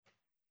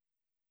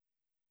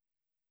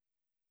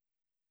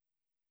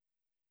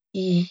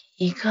以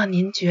一个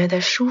您觉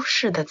得舒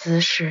适的姿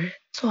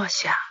势坐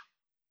下，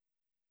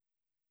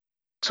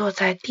坐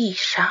在地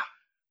上，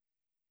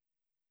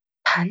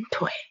盘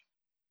腿，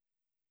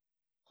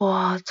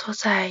或坐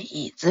在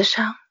椅子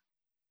上，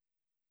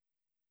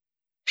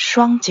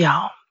双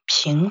脚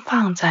平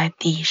放在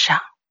地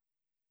上，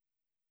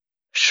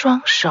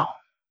双手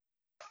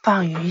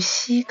放于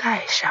膝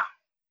盖上，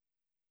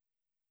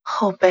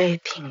后背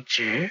挺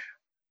直，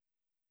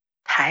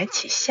抬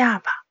起下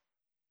巴，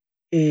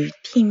与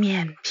地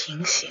面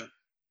平行。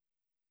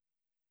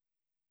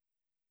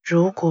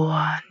如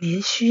果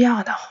您需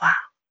要的话，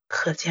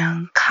可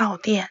将靠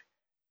垫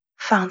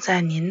放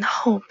在您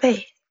后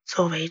背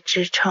作为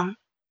支撑。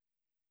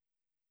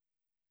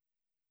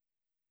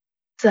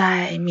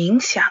在冥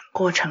想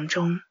过程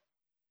中，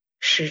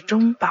始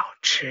终保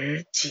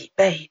持脊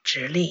背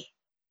直立。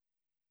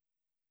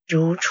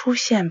如出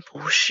现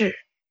不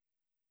适，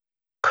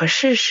可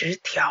适时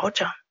调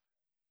整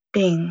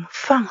并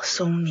放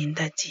松您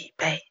的脊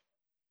背。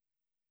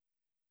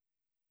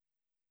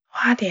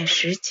花点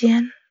时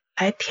间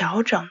来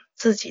调整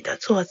自己的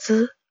坐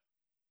姿，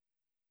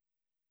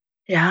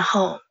然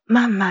后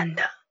慢慢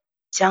地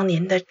将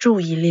您的注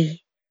意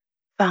力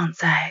放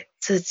在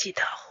自己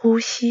的呼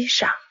吸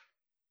上。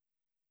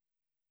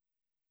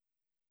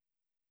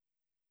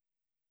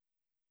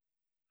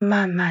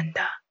慢慢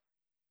地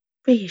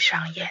闭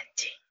上眼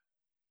睛，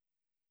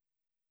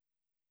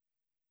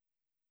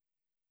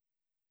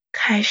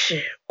开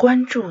始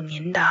关注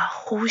您的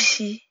呼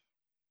吸。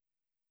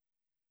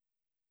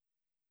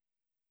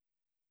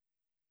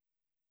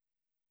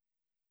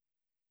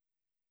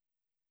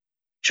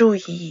注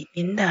意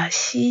您的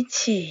吸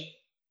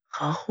气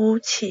和呼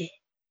气。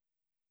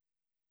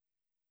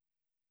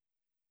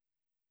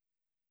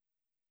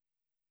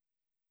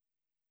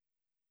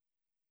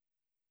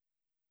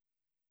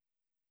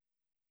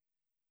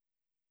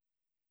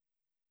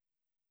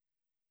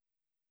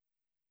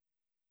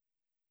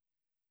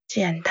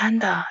简单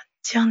的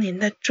将您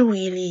的注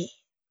意力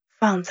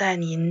放在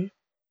您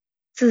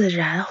自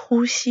然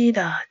呼吸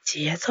的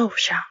节奏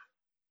上。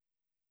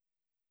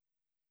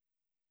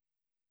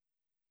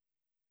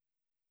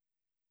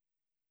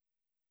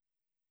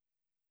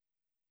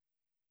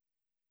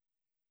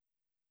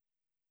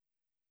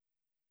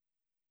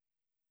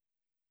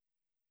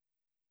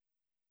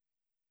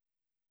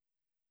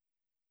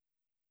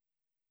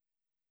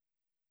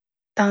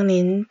当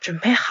您准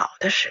备好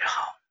的时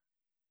候，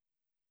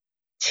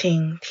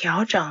请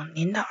调整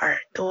您的耳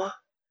朵，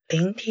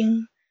聆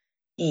听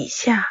以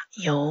下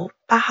由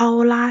巴哈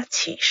欧拉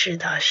启示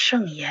的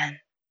圣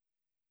言。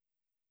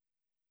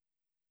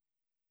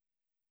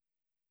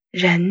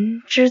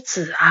人之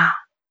子啊，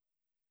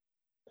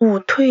勿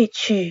褪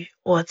去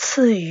我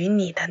赐予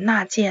你的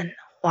那件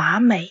华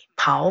美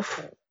袍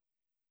服，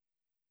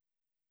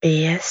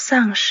别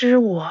丧失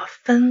我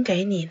分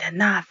给你的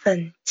那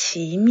份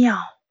奇妙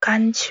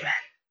甘泉，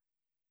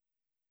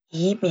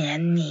以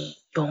免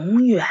你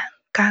永远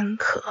干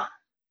渴。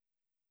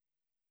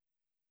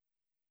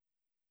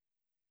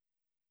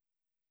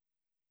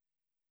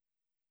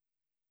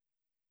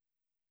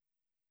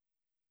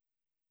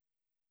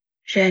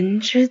人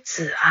之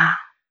子啊，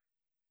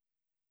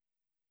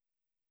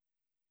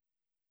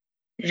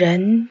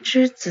人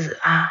之子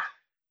啊，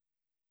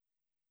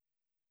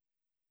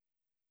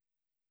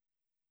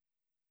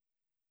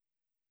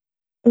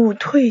勿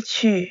褪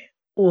去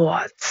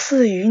我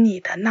赐予你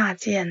的那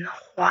件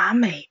华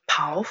美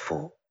袍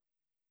服，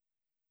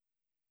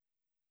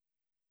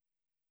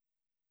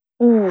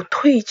勿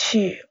褪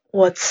去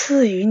我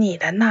赐予你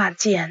的那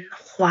件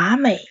华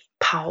美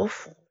袍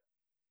服，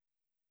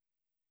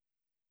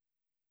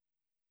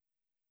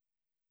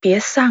别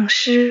丧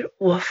失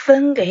我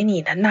分给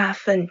你的那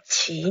份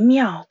奇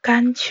妙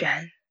甘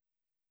泉，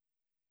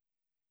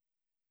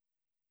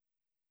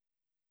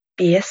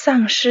别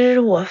丧失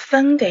我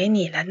分给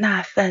你的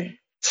那份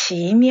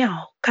奇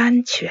妙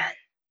甘泉，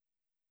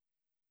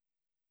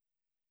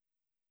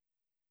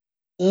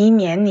以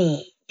免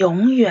你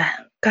永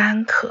远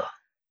干渴，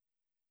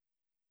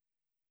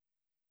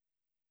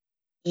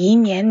以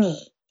免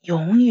你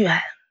永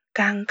远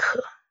干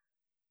渴。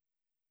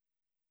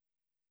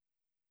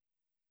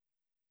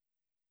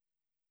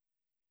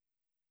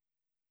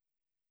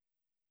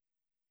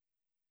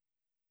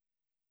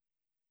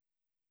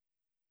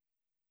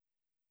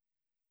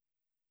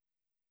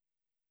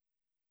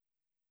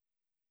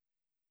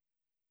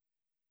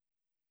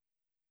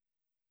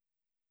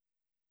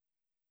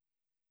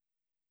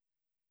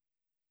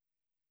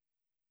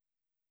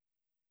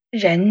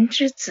人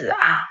之子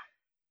啊，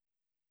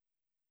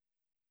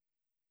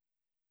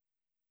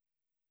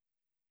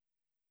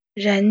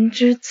人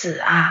之子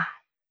啊，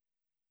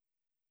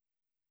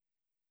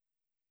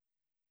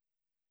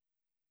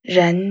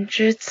人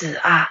之子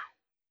啊，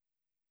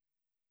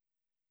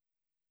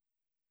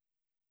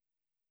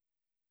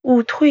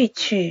勿褪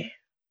去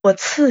我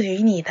赐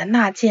予你的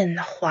那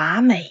件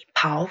华美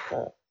袍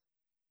服，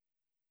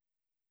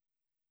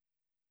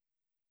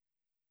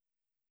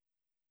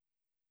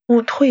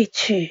勿褪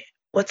去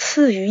我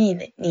赐予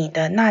你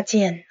的那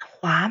件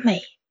华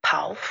美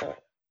袍服，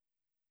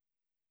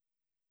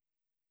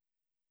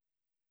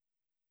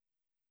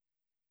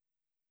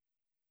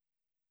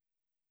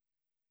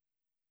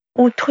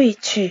勿褪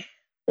去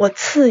我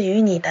赐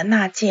予你的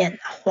那件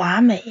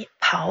华美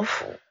袍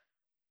服，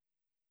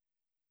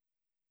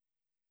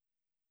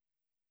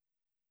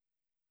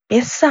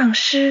别丧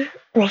失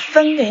我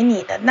分给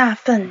你的那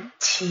份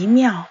奇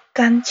妙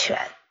甘泉，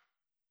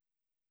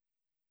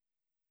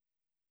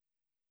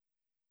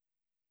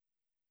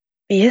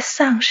别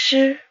丧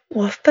失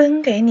我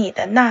分给你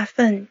的那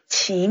份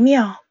奇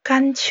妙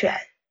甘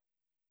泉，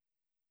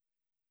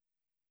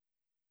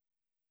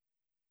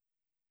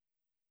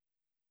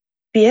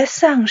别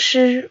丧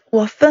失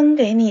我分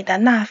给你的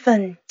那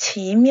份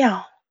奇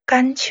妙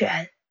甘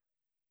泉，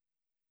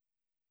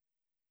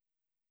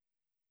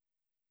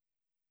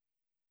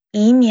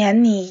以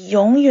免你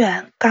永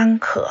远干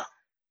渴，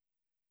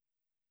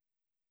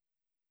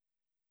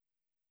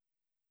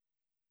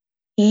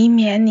以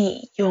免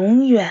你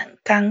永远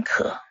干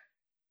渴，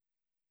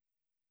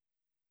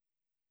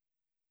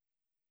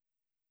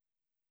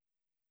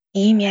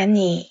以免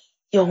你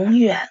永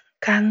远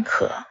干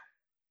渴。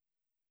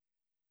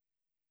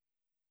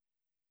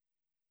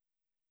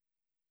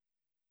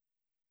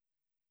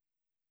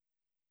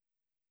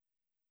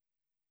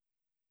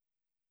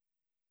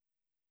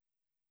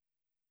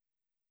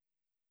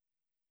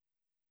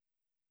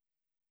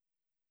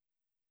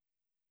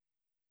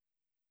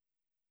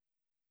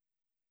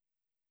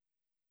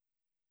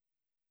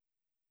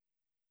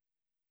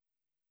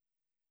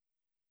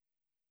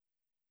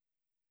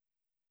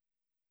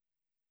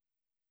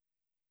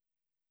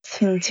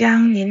请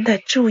将您的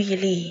注意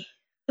力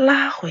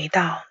拉回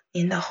到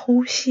您的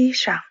呼吸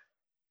上，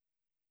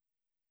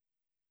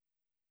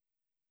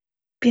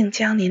并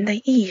将您的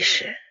意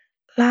识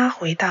拉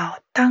回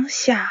到当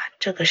下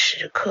这个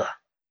时刻。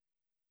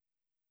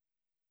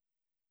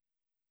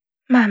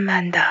慢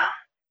慢地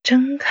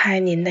睁开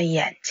您的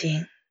眼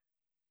睛，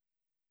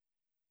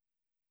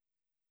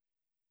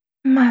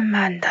慢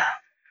慢地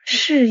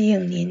适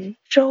应您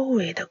周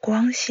围的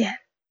光线。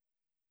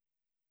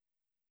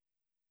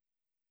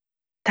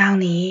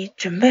当你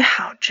准备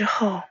好之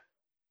后，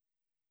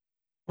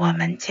我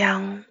们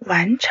将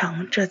完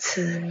成这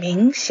次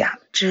冥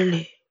想之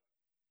旅。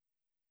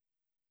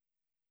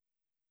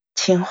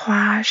请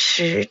花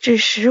10至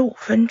15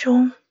分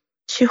钟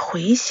去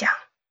回想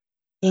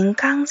您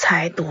刚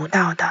才读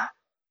到的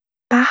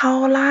巴哈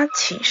欧拉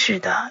启示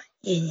的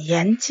引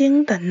言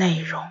经的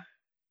内容，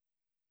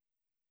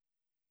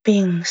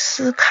并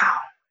思考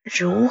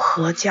如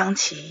何将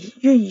其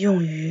运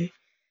用于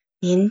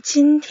您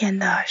今天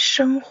的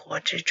生活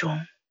之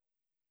中。